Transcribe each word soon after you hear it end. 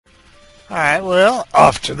Alright, well,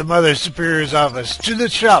 off to the Mother Superior's office, to the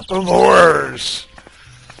shop of horrors.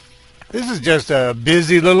 This is just a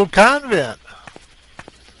busy little convent.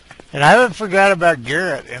 And I haven't forgot about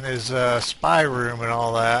Garrett and his spy room and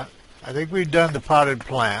all that. I think we've done the potted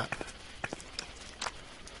plant.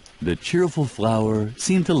 The cheerful flower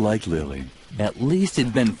seemed to like Lilli. At least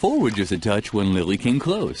it bent forward just a touch when Lilli came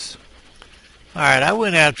close. Alright, I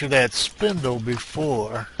went after that spindle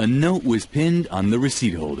before. A note was pinned on the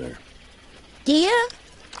receipt holder. Dear,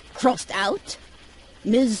 crossed out,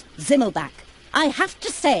 Ms. Zimmelbach, I have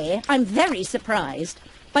to say I'm very surprised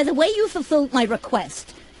by the way you fulfilled my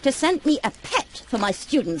request to send me a pet for my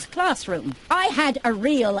students' classroom. I had a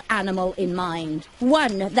real animal in mind,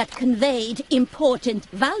 one that conveyed important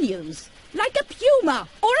values, like a puma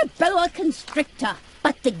or a boa constrictor.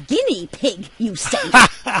 But the guinea pig you sent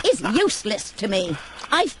is useless to me.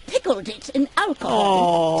 I've pickled it in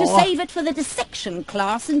alcohol to save it for the dissection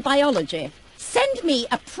class in biology. Send me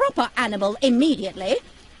a proper animal immediately,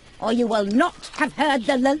 or you will not have heard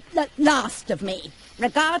the last of me.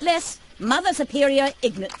 Regardless, Mother Superior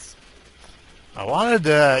Ignatz. I wanted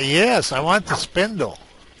I want the spindle.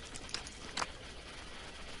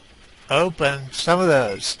 Open. Some of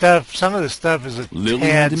the stuff is a Lilli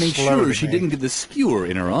tad had to make slow sure to she me. didn't get the skewer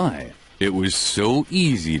in her eye. It was so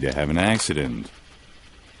easy to have an accident.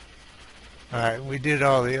 Alright, we did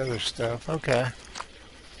all the other stuff. Okay.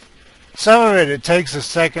 Some of it takes a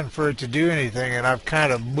second for it to do anything, and I've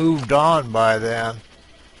kind of moved on by then.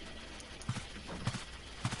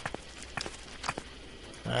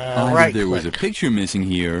 Either there was a picture missing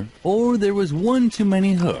here, or there was one too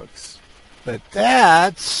many hooks. But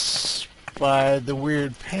that's by the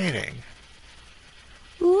weird painting.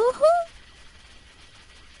 Woohoo!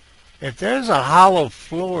 If there's a hollow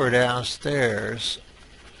floor downstairs,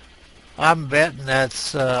 I'm betting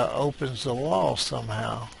that's opens the wall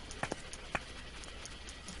somehow.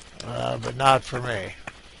 But not for me.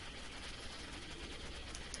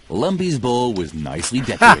 Lumpy's bowl was nicely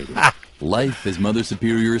decorated. Life as Mother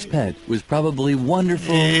Superior's pet was probably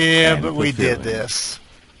wonderful. Yeah, and but we did fulfilling. this.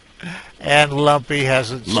 And Lumpy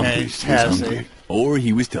hasn't Lumpy changed, was has hungry, he? or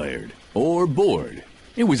he was tired, or bored.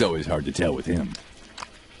 It was always hard to tell with him.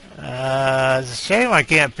 It's a shame I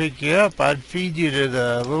can't pick you up. I'd feed you to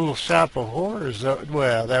the little shop of horrors.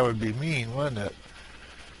 Well, that would be mean, wouldn't it?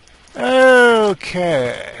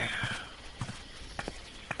 Okay.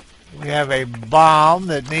 We have a bomb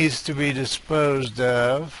that needs to be disposed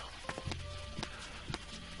of.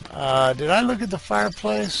 Did I look at the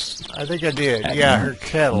fireplace? I think I did. At Yeah, night, her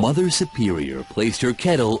kettle. Mother Superior placed her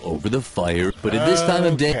kettle over the fire, but at this time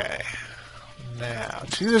of day... Okay. Now,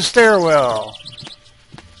 to the stairwell.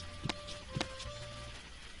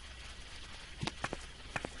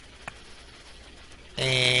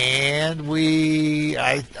 And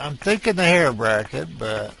I'm thinking the hair bracket,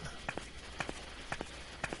 but...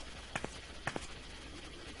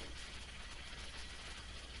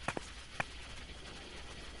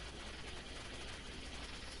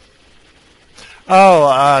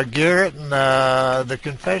 Oh, Garrett and the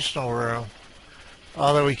confessional room.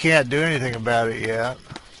 Although we can't do anything about it yet.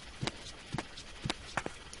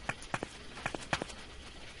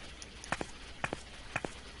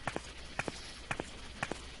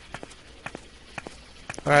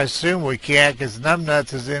 Or I assume we can't because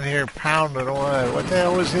Numbnuts is in here pounding away. What the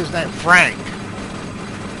hell was his name? Frank.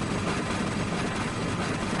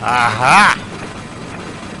 Aha!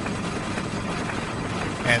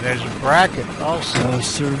 And there's a bracket also. A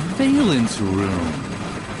surveillance room.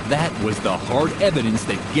 That was the hard evidence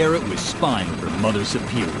that Garrett was spying for Mother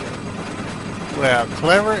Superior. Well,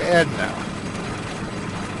 clever Edna.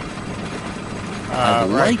 I'd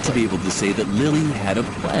right like to be able to say that Lilli had a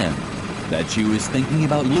plan. That she was thinking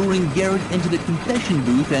about luring Garrett into the confession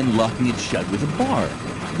booth and locking it shut with a bar.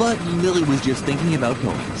 But Lilli was just thinking about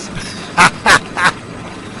toys. What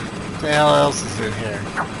the hell else is in here?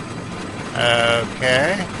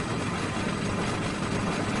 Okay.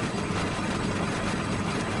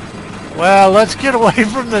 Well, let's get away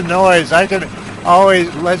from the noise. I could always...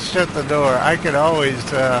 Let's shut the door. I could always...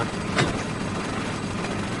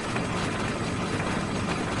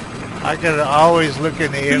 I could always look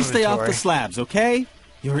in the inventory. Please stay off the slabs, okay?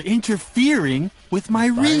 You're interfering with my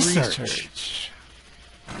research.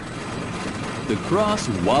 The cross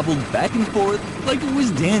wobbled back and forth like it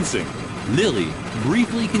was dancing. Lilli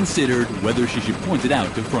briefly considered whether she should point it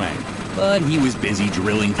out to Frank, but he was busy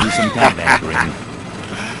drilling through some kind of anchoring.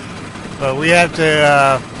 But we have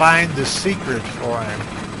to find the secret for him.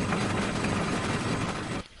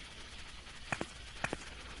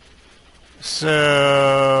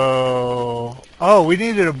 So... Oh, we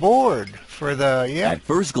needed a board for the, yeah. At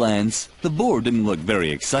first glance, the board didn't look very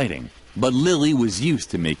exciting, but Lilli was used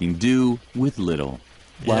to making do with little.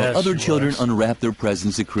 While Yes, other she children was. unwrapped their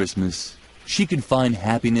presents at Christmas, she could find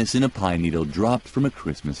happiness in a pine needle dropped from a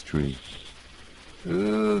Christmas tree.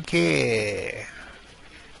 Okay.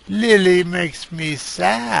 Lilli makes me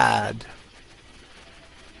sad.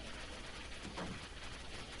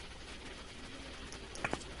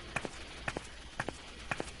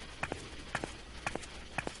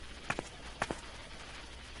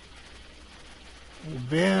 We've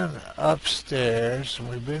been upstairs, and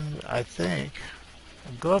we've been, I think,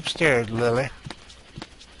 go upstairs, Lilli.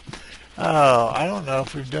 Oh, I don't know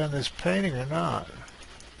if we've done this painting or not.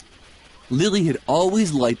 Lilli had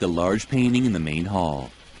always liked the large painting in the main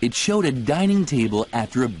hall. It showed a dining table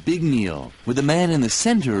after a big meal, with a man in the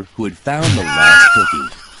center who had found the last cookie.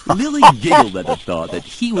 Lilli giggled at the thought that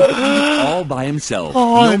he would eat it all by himself,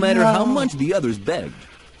 no matter how much the others begged.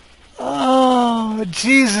 Oh,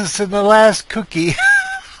 Jesus and the last cookie.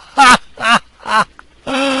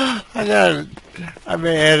 I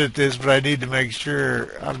may edit this, but I need to make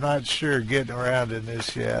sure. I'm not sure getting around in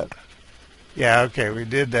this yet. Yeah, okay, we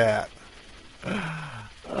did that.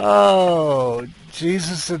 Oh,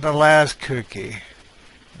 Jesus and the last cookie.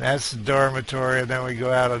 That's the dormitory, and then we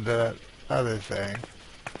go out of the other thing.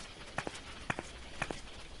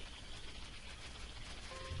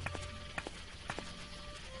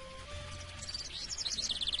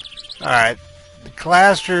 All right, the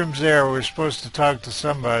classroom's there. We're supposed to talk to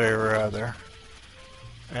somebody or other.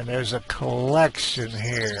 And there's a collection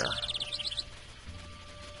here.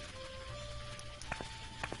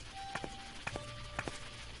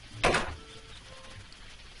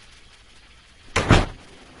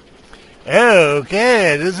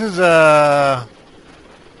 Okay, this is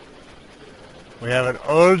we have an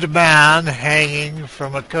old man hanging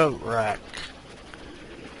from a coat rack.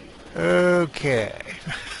 Okay.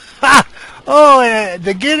 Oh,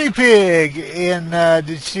 the guinea pig in,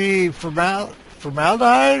 did she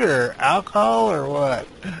formaldehyde or alcohol or what?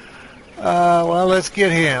 Well, let's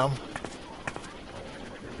get him.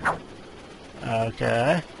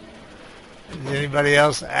 Okay. Is anybody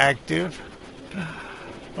else active?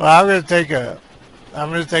 Well, I'm going to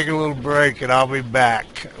take a little break and I'll be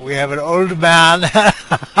back. We have an old man.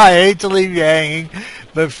 I hate to leave you hanging,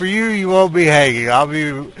 but for you, you won't be hanging.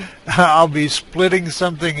 I'll be splitting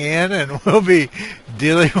something in, and we'll be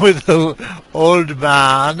dealing with an old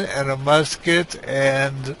man and a musket,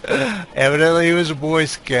 and evidently he was a Boy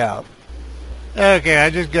Scout. Okay, I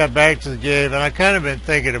just got back to the game, and I kind of been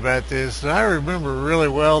thinking about this, and I remember really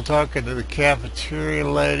well talking to the cafeteria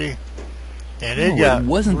lady, and it got It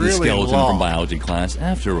wasn't really the skeleton long. from biology class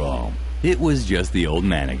after all. It was just the old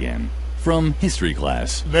man again, from history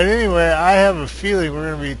class. But anyway, I have a feeling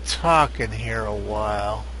we're going to be talking here a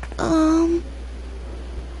while.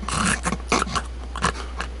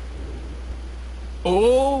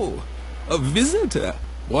 Oh, a visitor.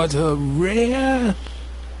 What a rare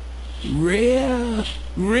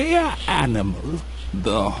animal.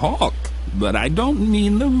 The hawk. But I don't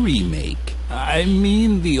mean the remake. I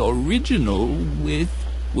mean the original with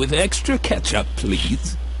extra ketchup,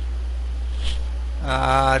 please.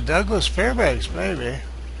 Douglas Fairbanks, maybe.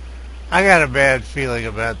 I got a bad feeling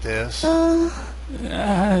about this. How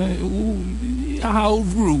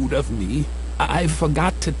rude of me. I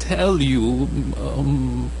forgot to tell you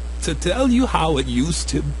how it used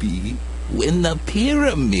to be when the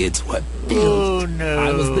pyramids were built. Oh, no.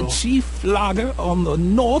 I was the chief flogger on the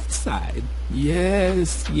north side.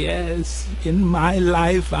 Yes, in my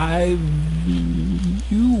life I've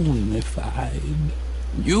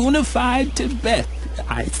unified Tibet,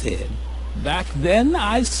 I said. Back then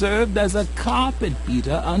I served as a carpet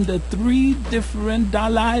beater under 3 different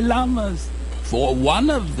Dalai Lamas. For one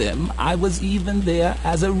of them, I was even there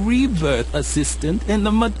as a rebirth assistant in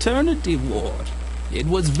the maternity ward. It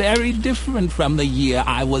was very different from the year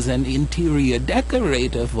I was an interior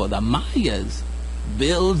decorator for the Mayas.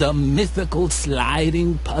 Build a mythical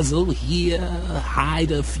sliding puzzle here,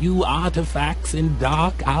 hide a few artifacts in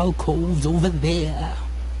dark alcoves over there.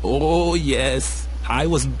 Oh yes, I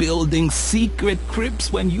was building secret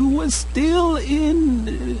crypts when you were still in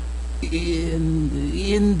the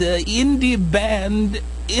indie band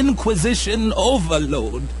Inquisition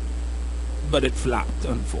Overload. But it flopped,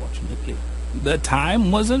 unfortunately. The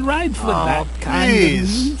time wasn't right for that kind of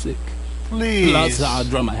music. Please. Plus, our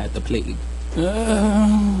drummer had the plague.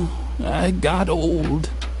 I got old.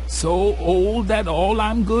 So old that all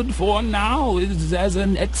I'm good for now is as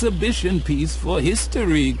an exhibition piece for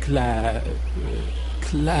history class.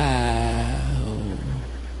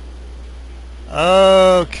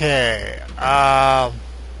 Okay.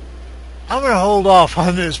 I'm going to hold off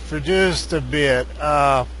on this for just a bit.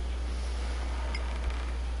 The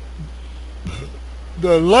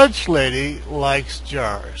lunch lady likes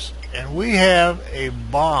jars, and we have a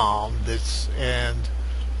bomb and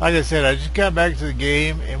like I said, I just got back to the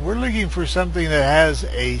game, and we're looking for something that has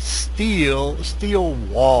a steel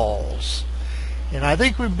walls, and I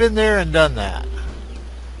think we've been there and done that.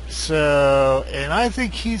 So, and I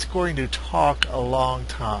think he's going to talk a long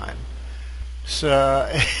time. So,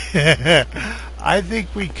 I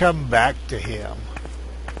think we come back to him.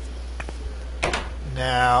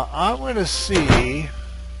 Now, I'm going to see,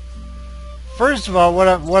 first of all, what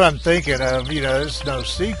I'm thinking of, there's no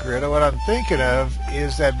secret. What I'm thinking of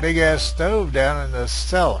is that big-ass stove down in the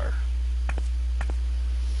cellar.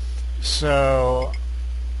 So,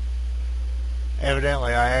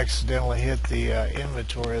 evidently, I accidentally hit the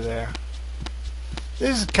inventory there.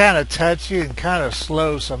 This is kind of touchy and kind of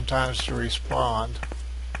slow sometimes to respond,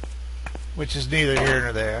 which is neither here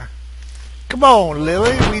nor there. Come on,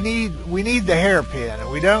 Lilli, we need the hairpin, and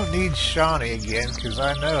we don't need Shawnee again, because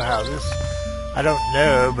I know how this, I don't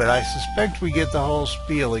know, but I suspect we get the whole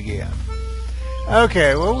spiel again.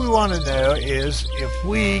 Okay, what we want to know is if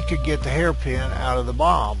we could get the hairpin out of the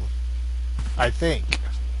bomb, I think,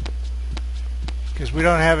 because we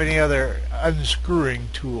don't have any other unscrewing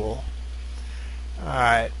tool.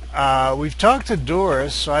 Alright, we've talked to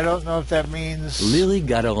Doris, so I don't know if that means... Lilli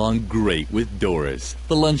got along great with Doris,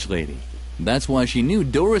 the lunch lady. That's why she knew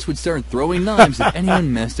Doris would start throwing knives if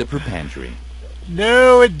anyone messed up her pantry.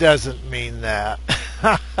 No, it doesn't mean that.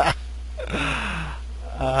 Might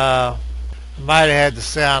have had the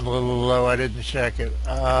sound a little low. I didn't check it.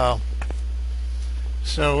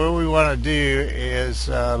 So what we want to do is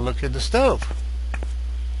look at the stove.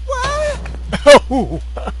 What? Oh!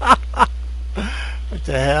 What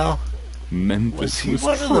the hell? Memphis was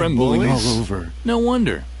trembling all over. No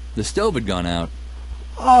wonder. The stove had gone out.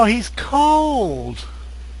 Oh, he's cold.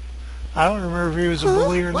 I don't remember if he was a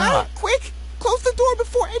bully or not. Quick! Close the door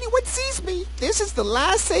before anyone sees me. This is the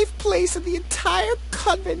last safe place in the entire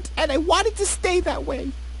convent, and I want it to stay that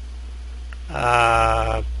way.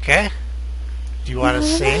 Okay. Do you want to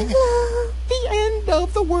sing? The end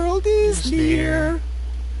of the world is near.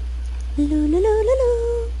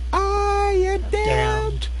 I am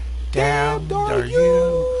damned. Damned are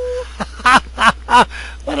you.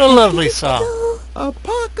 What a lovely song.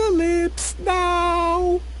 Apocalypse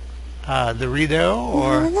now. The Rideau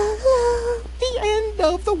or? The end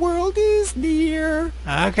of the world is near.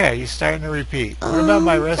 Okay, you're starting to repeat. What about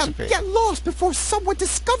my recipe? Get lost before someone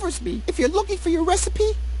discovers me. If you're looking for your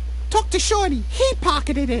recipe, talk to Shawnee. He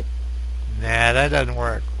pocketed it. Nah, that doesn't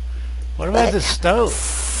work. What about the stove?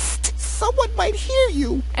 Someone might hear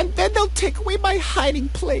you, and then they'll take away my hiding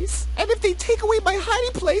place. And if they take away my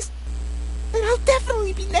hiding place, then I'll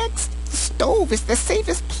definitely be next. The stove is the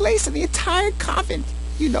safest place in the entire convent.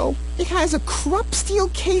 You know, it has a Krupp steel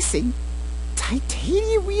casing,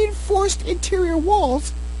 titanium reinforced interior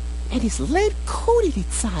walls, and is lead coated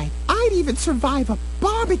inside. I'd even survive a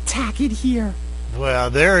bomb attack in here.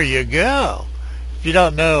 Well, there you go. If you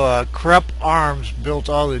don't know, Krupp Arms built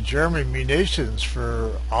all the German munitions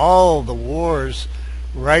for all the wars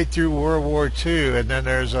right through World War II, and then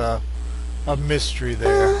there's a mystery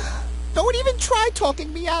there. Don't even try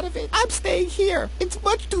talking me out of it. I'm staying here. It's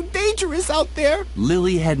much too dangerous out there.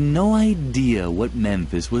 Lilli had no idea what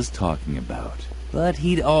Memphis was talking about, but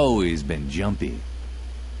he'd always been jumpy.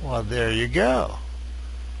 Well, there you go.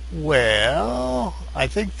 Well, I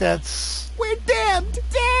think that's... We're damned!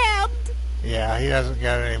 Damned! Yeah, he hasn't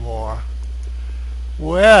got any more.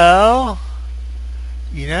 Well,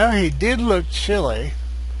 you know, he did look chilly,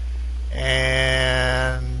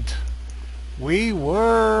 and we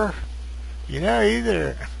were, you know,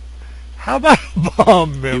 either... How about a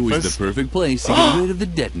bomb, Memphis? It was the perfect place to get rid of the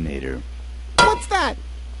detonator. What's that?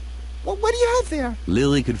 What do you have there?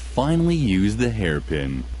 Lilli could finally use the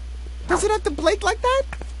hairpin. Does it have to blink like that?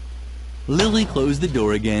 Lilli closed the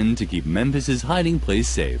door again to keep Memphis's hiding place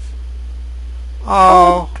safe.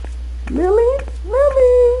 Oh. Lilli?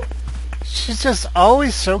 She's just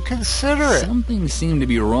always so considerate. Something seemed to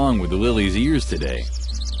be wrong with Lilli's ears today.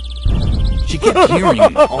 She kept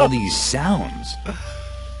hearing all these sounds.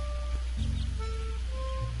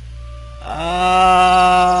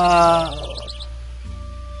 I'm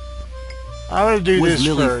going to do this Was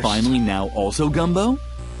Lilli first. finally now also Gumbo?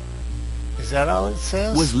 Is that all it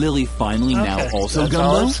says? Was Lilli finally now also that's Gumbo?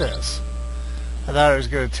 all it says. I thought it was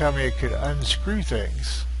going to tell me it could unscrew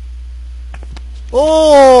things.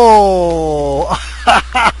 Oh!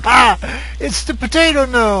 It's the potato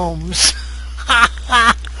gnomes!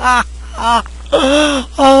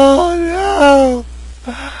 Oh no!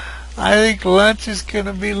 I think lunch is going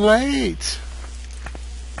to be late.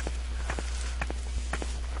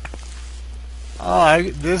 Oh,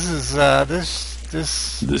 this.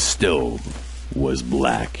 The stove was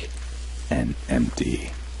black and empty,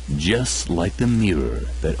 just like the mirror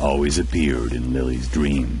that always appeared in Lilli's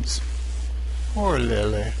dreams. Poor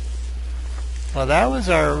Lilli. Well, that was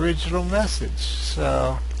our original message,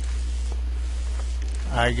 so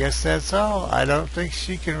I guess that's all. I don't think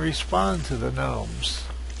she can respond to the gnomes.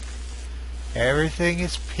 Everything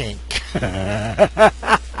is pink.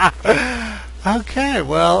 Okay,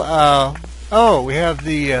 well, oh, we have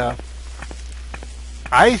the,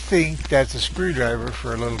 I think that's a screwdriver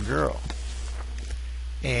for a little girl.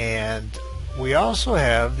 And we also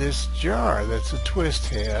have this jar that's a twist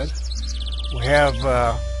head. We have,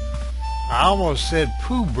 I almost said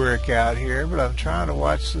poo brick out here, but I'm trying to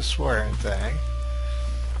watch the swearing thing.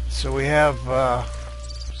 So we have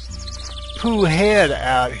Pooh Head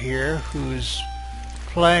out here who's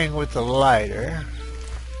playing with the lighter.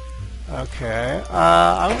 Okay,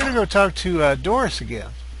 I'm going to go talk to Doris again.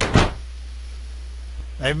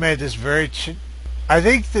 They made this very... I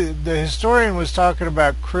think the historian was talking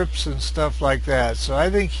about crypts and stuff like that, so I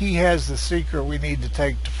think he has the secret we need to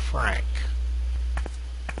take to Frank.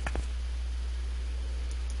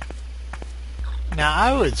 Now,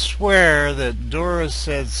 I would swear that Doris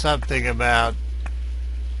said something about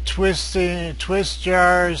twist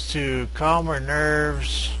jars to calm her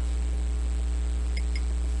nerves.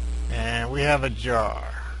 And we have a jar.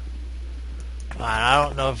 I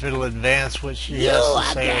don't know if it'll advance what she has to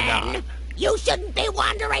say or not. You shouldn't be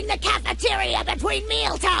wandering the cafeteria between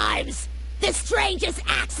meal times. The strangest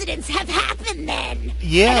accidents have happened then.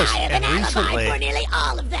 Yes, and I have an recently. alibi for nearly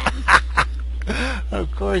all of them.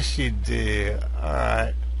 Of course you do.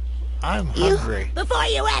 Alright. I'm hungry. Before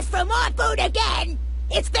you ask for more food again,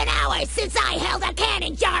 it's been hours since I held a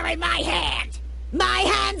canning jar in my hand. My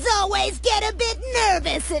hands always get a bit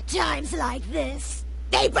nervous at times like this.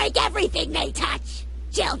 They break everything they touch.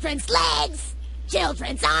 Children's legs,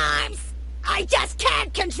 children's arms. I just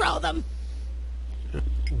can't control them.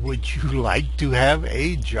 Would you like to have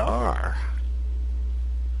a jar?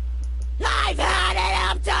 I've had it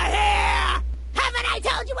up to here! Haven't I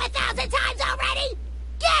told you 1,000 times already?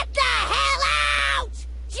 Get the hell out!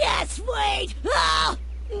 Just wait!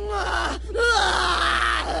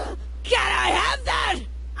 Can I have that?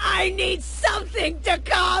 I need something to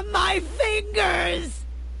calm my fingers!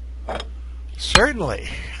 Certainly.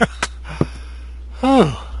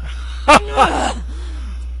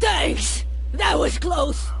 Thanks! That was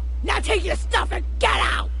close! Now take your stuff and get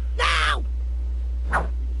out! Now!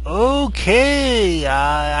 Okay,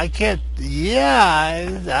 I can't... Yeah,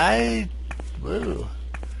 I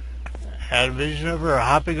had a vision of her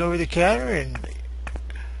hopping over the counter, and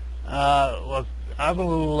well, I'm a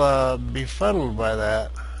little befuddled by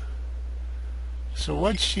that. So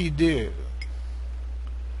what'd she do?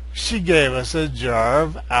 She gave us a jar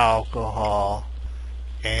of alcohol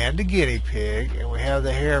and a guinea pig, and we have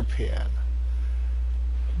the hairpin.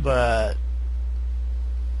 But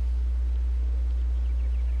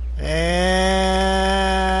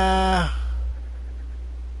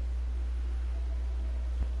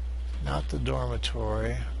not the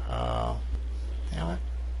dormitory. Damn it.